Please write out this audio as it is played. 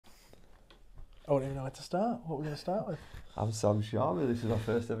I don't even know where to start. What are we going to start with? I'm Sam Sharman. This is our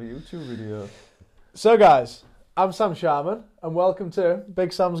first ever YouTube video. So guys, I'm Sam Sharman and welcome to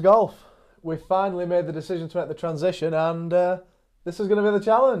Big Sam's Golf. We finally made the decision to make the transition and this is going to be the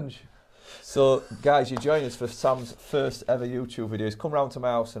challenge. So guys, you're joining us for Sam's first ever YouTube video. He's come round to my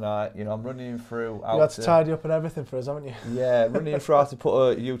house tonight. You know, I'm running him through how You had to tidy up and everything for us, haven't you? Yeah, running him through how to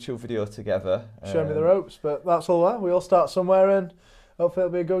put a YouTube video together. Show me the ropes, but that's all right. We all start somewhere and hopefully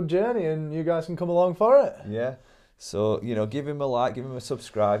it'll be a good journey and you guys can come along for it. Yeah. So, you know, give him a like, give him a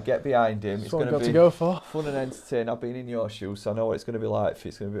subscribe, get behind him. It's going to be fun and entertaining. I've been in your shoes, so I know what it's going to be like.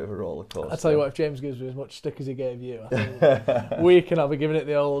 It's going to be a bit of a roller coaster. I tell you what, if James gives me as much stick as he gave you, I think we can have a giving it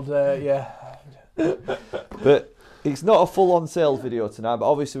the old, yeah. But it's not a full-on sales video tonight,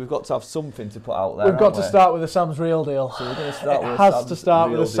 but obviously we've got to have something to put out there. We've got to start with the Sam's Real Deal. So we're going to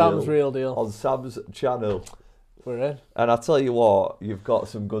start with Sam's Real Deal on Sam's channel. We're in. And I tell you what, you've got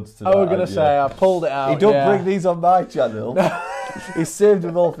some goods tonight. I was going to say, I pulled it out. You don't bring these on my channel. He saved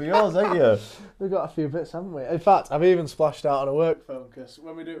them all for yours, haven't you? We've got a few bits, haven't we? In fact, I've even splashed out on a work phone because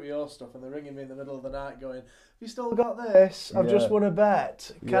when we do it with your stuff and they're ringing me in the middle of the night going, have you still got this? I've just won a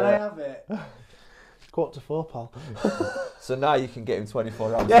bet. Can I have it? It's 3:45, pal. So now you can get him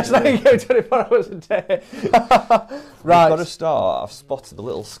 24 hours Yes, now you can get him 24 hours a day. Right. We've got to start. I've spotted a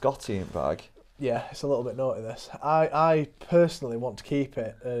little Scotty in bag. Yeah, it's a little bit naughty, this. I personally want to keep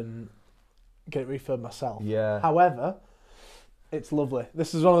it and get it refurbed myself. Yeah. However, it's lovely.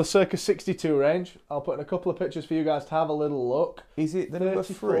 This is one of the circa 62 range. I'll put in a couple of pictures for you guys to have a little look. Is it the number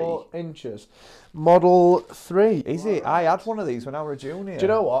 34 inches. Model 3. Is it? I had one of these when I was a junior. Do you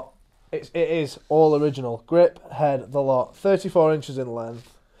know what? It is all original. Grip, head, the lot. 34 inches in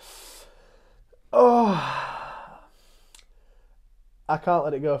length. Oh... I can't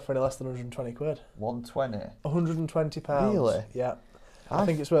let it go for any less than 120 quid. 120? 120 pounds. Really? Yeah. I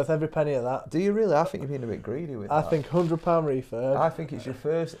think it's worth every penny of that. Do you really? I think you're being a bit greedy with that. I think £100 refurb. I think it's your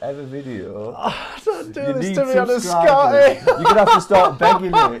first ever video. Oh, don't do this to me on a Scotty. You're going to have to start begging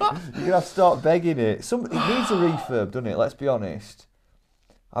it. You're going to have to start begging it. It needs a refurb, doesn't it? Let's be honest.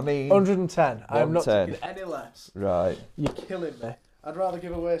 I mean... 110. I'm not taking any less. Right. You're killing me. I'd rather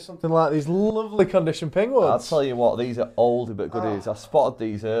give away something like these lovely condition pingwoods. I'll tell you what, these are oldie but goodies. I spotted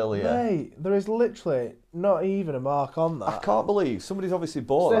these earlier. Mate, there is literally not even a mark on that. I can't believe somebody's obviously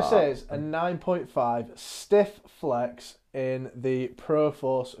bought that. This is a 9.5 stiff flex in the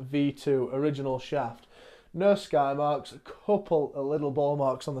ProForce V2 original shaft. No sky marks, a couple of little ball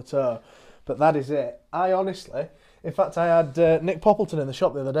marks on the toe, but that is it. I honestly, in fact, I had Nick Poppleton in the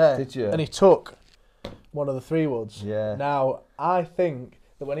shop the other day. Did you? And he took one of the 3 woods. Yeah. Now, I think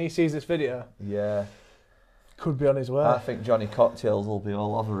that when he sees this video, yeah, could be on his way. I think Johnny Cocktails will be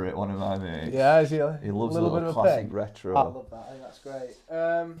all over it, one of my mates. Yeah, is he? He loves a little little bit classic of retro. I love that. I think that's great.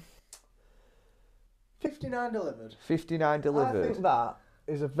 59 delivered. 59 delivered. I think that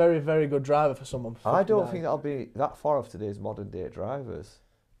is a very, very good driver for someone. For I don't think that'll be that far off today's modern day drivers.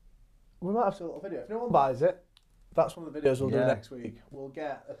 We might have to do a little video. If no one buys it, that's one of the videos we'll do next week. We'll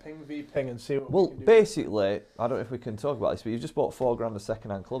get a ping v ping and see what we can do. Well, basically, I don't know if we can talk about this, but you've just bought £4 of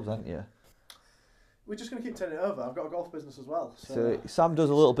second-hand clubs, haven't you? We're just going to keep turning it over. I've got a golf business as well. So Sam does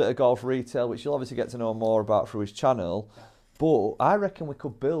a little bit of golf retail, which you'll obviously get to know more about through his channel. But I reckon we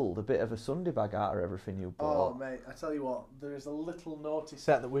could build a bit of a Sunday bag out of everything you bought. Oh, mate, I tell you what, there is a little naughty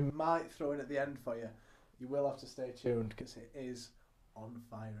set that we might throw in at the end for you. You will have to stay tuned because it is on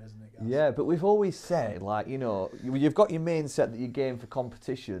fire, isn't it, guys? Yeah, but we've always said, like, you know, you've got your main set that you game for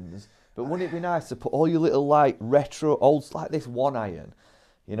competitions, but wouldn't it be nice to put all your little, like, retro, old, like this 1-iron,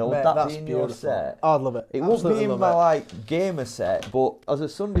 you know, would that be in your set? I'd love it. It wouldn't be in my, like, gamer set, but as a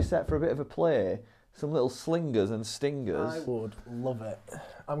Sunday set for a bit of a play, some little slingers and stingers. I would love it.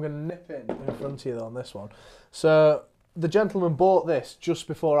 I'm going to nip in front of you, though, on this one. So, the gentleman bought this just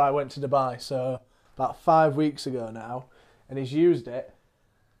before I went to Dubai, so about 5 weeks ago now. And he's used it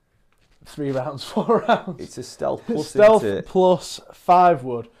 3 rounds, 4 rounds. It's a Stealth Plus, Stealth Plus 5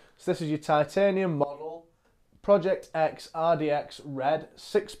 wood. So this is your titanium model, Project X RDX red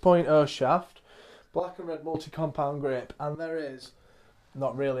 6.0 shaft, black and red multi-compound grip, and there is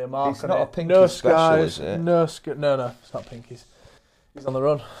not really a mark it's on not it. A pinky no special, skies, is it? no, it's not pinkies. He's on the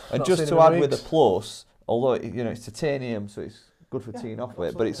run. And just to add with a plus, although you know it's titanium, so it's good for teeing off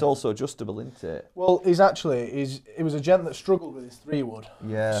with, but it's also adjustable, isn't it? Well, he was a gent that struggled with his 3 wood.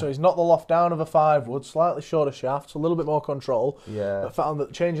 Yeah. So he's not the loft down of a 5 wood, slightly shorter shaft, so a little bit more control. Yeah. But found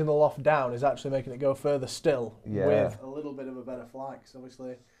that changing the loft down is actually making it go further still with a little bit of a better flag. So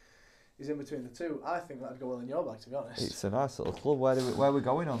obviously he's in between the two. I think that'd go well in your bag, to be honest. It's a nice little club. Where are we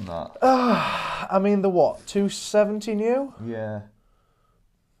going on that? I mean, the what? 270 new? Yeah.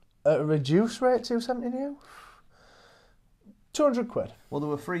 At a reduced rate, 270 new? 200 quid. Well, there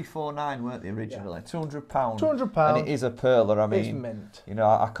were 349, weren't they, originally? Yeah. £200. £200. And it is a pearler. I mean, it's mint. You know,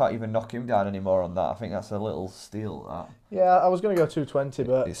 I can't even knock him down anymore on that. I think that's a little steal, that. Yeah, I was going to go 220,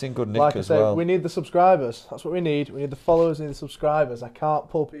 but it's in good nick like as I said, well. we need the subscribers. That's what we need. We need the followers, we need the subscribers. I can't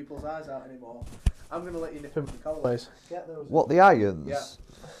pull people's eyes out anymore. I'm going to let you nip in for the Callaways. Get those. What, the irons? Yeah.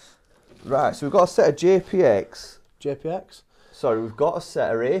 Right, so we've got a set of JPX. JPX? Sorry, we've got a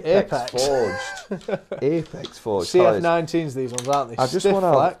set of Apex Forged. Apex Forged. CF19s, these ones, aren't they? I just want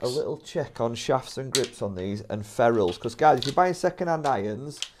to have a little check on shafts and grips on these and ferrules. Because, guys, if you're buying second-hand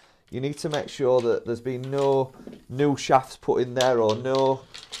irons, you need to make sure that there's been no new shafts put in there or no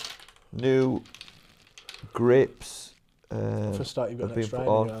new grips. For a start, you've got an extra iron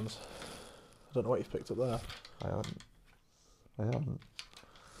in your hands. I don't know what you've picked up there. I haven't.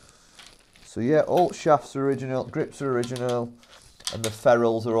 So yeah, all shafts are original, grips are original, and the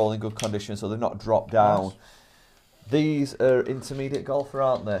ferrules are all in good condition, so they've not dropped down. Nice. These are intermediate golfer,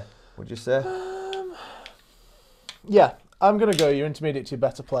 aren't they? Would you say? Yeah, I'm going to go your intermediate to your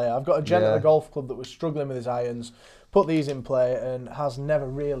better player. I've got a gent at the golf club that was struggling with his irons, put these in play, and has never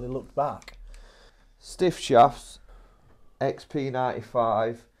really looked back. Stiff shafts,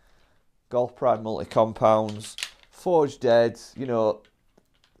 XP95, Golf Pride multi-compounds, forged deads, you know.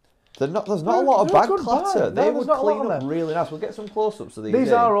 There's not a lot of bag clatter. They would clean up really nice. We'll get some close-ups of these.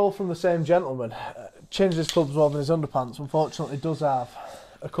 These are all from the same gentleman. Changed his clubs more than his underpants. Unfortunately, does have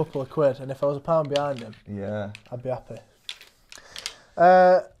a couple of quid, and if I was a pound behind him, I'd be happy.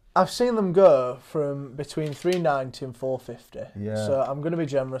 I've seen them go from between $390 and $450. Yeah. So I'm going to be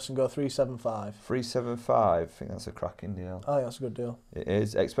generous and go $375. $375. I think that's a cracking deal. I think that's a good deal. It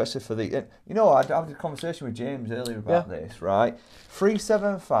is, especially for the. You know, I had a conversation with James earlier about this, right?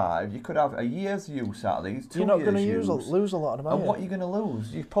 $375. You could have a year's use out of these. You're not going to lose a lot of money. And what are you going to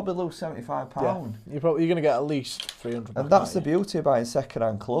lose? You probably lose £75. Yeah. You're going to get at least $300. And that's the beauty of buying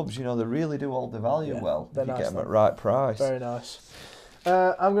second-hand clubs. You know, they really do hold the value well. If you get them at right price. Very nice.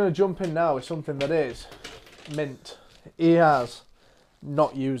 I'm going to jump in now with something that is mint. He has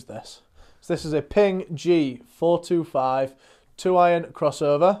not used this. So this is a Ping G425 2-iron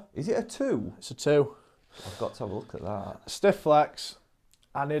crossover. Is it a 2? It's a 2. I've got to have a look at that. Stiff flex,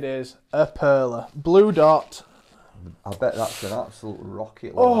 and it is a pearler. Blue dot. I bet that's an absolute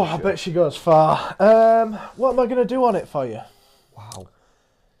rocket launcher. Oh, I bet she goes far. What am I going to do on it for you? Wow.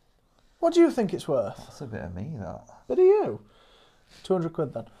 What do you think it's worth? That's a bit of me, that. Bit of you? 200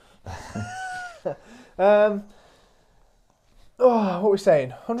 quid then. What are we saying?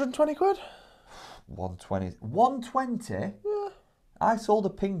 120 quid? 120. 120? Yeah. I sold a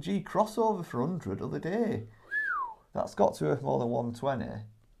Ping G crossover for 100 the other day. That's got to be worth more than 120.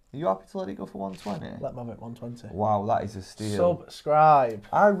 Are you happy to let it go for 120? Let me have it 120. Wow, that is a steal. Subscribe.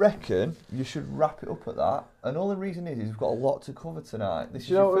 I reckon you should wrap it up at that. And all the reason is we've got a lot to cover tonight. This is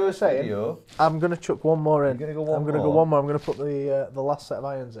your first video. I'm going to chuck one more in. You're going to go one more? I'm going to go one more. I'm going to put the last set of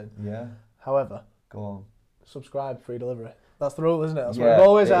irons in. Yeah. However, go on. Subscribe, free delivery. That's the rule, isn't it? That's what we've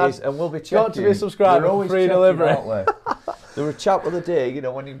always had. Is, and we'll be checking. Got to be subscribed for free delivery. There was a chap the other day, you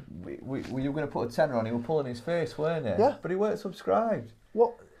know, when you were going to put a tenner on, he was pulling his face, weren't he? Yeah. But he weren't subscribed.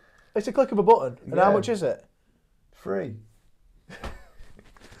 What? It's a click of a button. And how much is it? Free.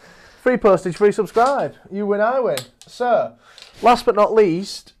 Free postage, free subscribe. You win, I win. So, last but not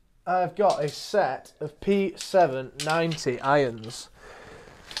least, I've got a set of P790 irons.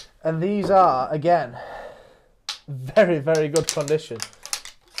 And these are, again, very, very good condition.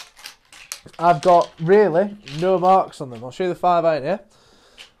 I've got really no marks on them. I'll show you the 5-iron here.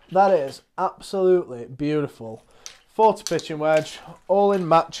 That is absolutely beautiful. 40 pitching wedge, all in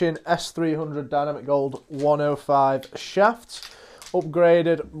matching S300 Dynamic Gold 105 shafts,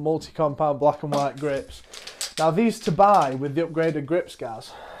 upgraded multi-compound black and white grips. Now these to buy with the upgraded grips,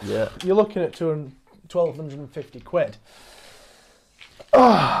 guys, you're looking at 1,250 quid.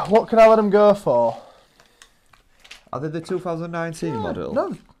 What can I let them go for? Are they the 2019 model?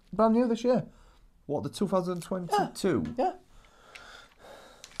 No, brand new this year. What, the 2022? Yeah.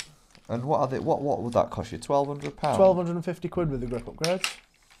 And what are they? What would that cost you? £1,200? 1,250 quid with the grip upgrades.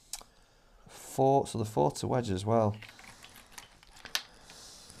 So the 40 wedge as well.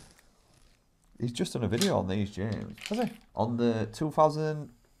 He's just done a video on these, James. Has he? On the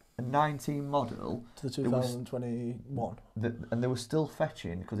 2019 model. To the 2021. And they were still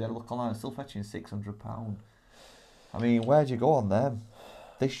fetching, because they had a look online, still fetching £600. I mean, where'd you go on them?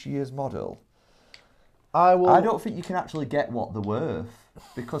 This year's model. I don't think you can actually get what they're worth.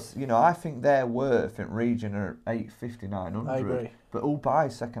 Because, you know, I think they're worth in region of 850, 900. I agree. But who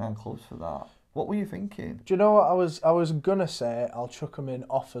buys second-hand clubs for that? What were you thinking? Do you know what I was gonna say? I'll chuck them in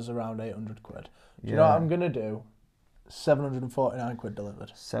offers around 800 quid. Do you know what I'm gonna do? 749 quid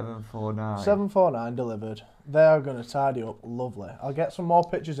delivered. 749. 749 delivered. They are gonna tidy up lovely. I'll get some more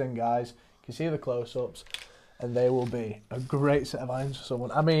pictures in, guys. You can see the close-ups, and they will be a great set of irons for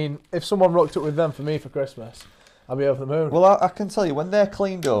someone. I mean, if someone rocked up with them for me for Christmas, I'll be over the moon. Well, I can tell you, when they're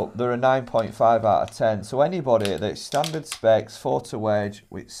cleaned up, they're a 9.5 out of 10. So anybody that's standard specs, 4-to wedge,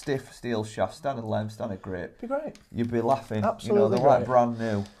 with stiff steel shaft, standard length, standard grip, be great. You'd be laughing. Absolutely, you know, they're like brand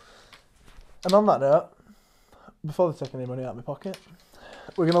new. And on that note, before they take any money out of my pocket,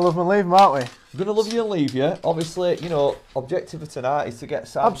 we're going to love them and leave them, aren't we? We're going to love you and leave you. Obviously, you know, objective of tonight is to get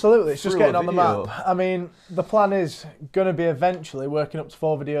Sam. Absolutely, it's just getting on the video. map. I mean, the plan is going to be eventually working up to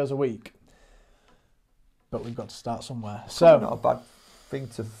 4 videos a week. But we've got to start somewhere. So not a bad thing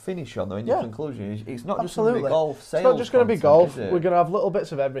to finish on, though, in your conclusion. It's not just going to be golf, sales. It's not just going to be golf. We're going to have little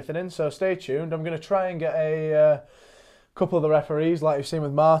bits of everything in, so stay tuned. I'm going to try and get a couple of the referees, like you've seen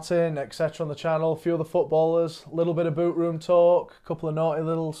with Martin, etc. on the channel, a few of the footballers, a little bit of boot room talk, a couple of naughty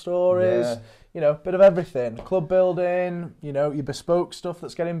little stories, you know, a bit of everything. Club building, you know, your bespoke stuff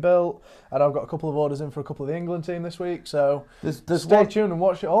that's getting built. And I've got a couple of orders in for a couple of the England team this week, so stay tuned and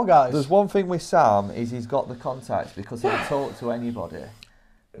watch it all, guys. There's one thing with Sam, is he's got the contacts because he'll talk to anybody.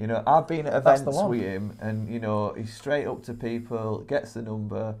 You know, I've been at events with him and, you know, he's straight up to people, gets the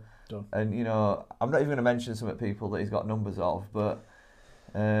number. Done. And, you know, I'm not even going to mention some of the people that he's got numbers of, but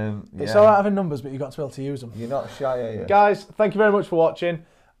it's all right having numbers, but you've got to be able to use them. You're not shy, are you? Guys, thank you very much for watching.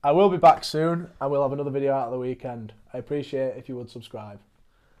 I will be back soon, and we'll have another video out of the weekend. I appreciate it if you would subscribe.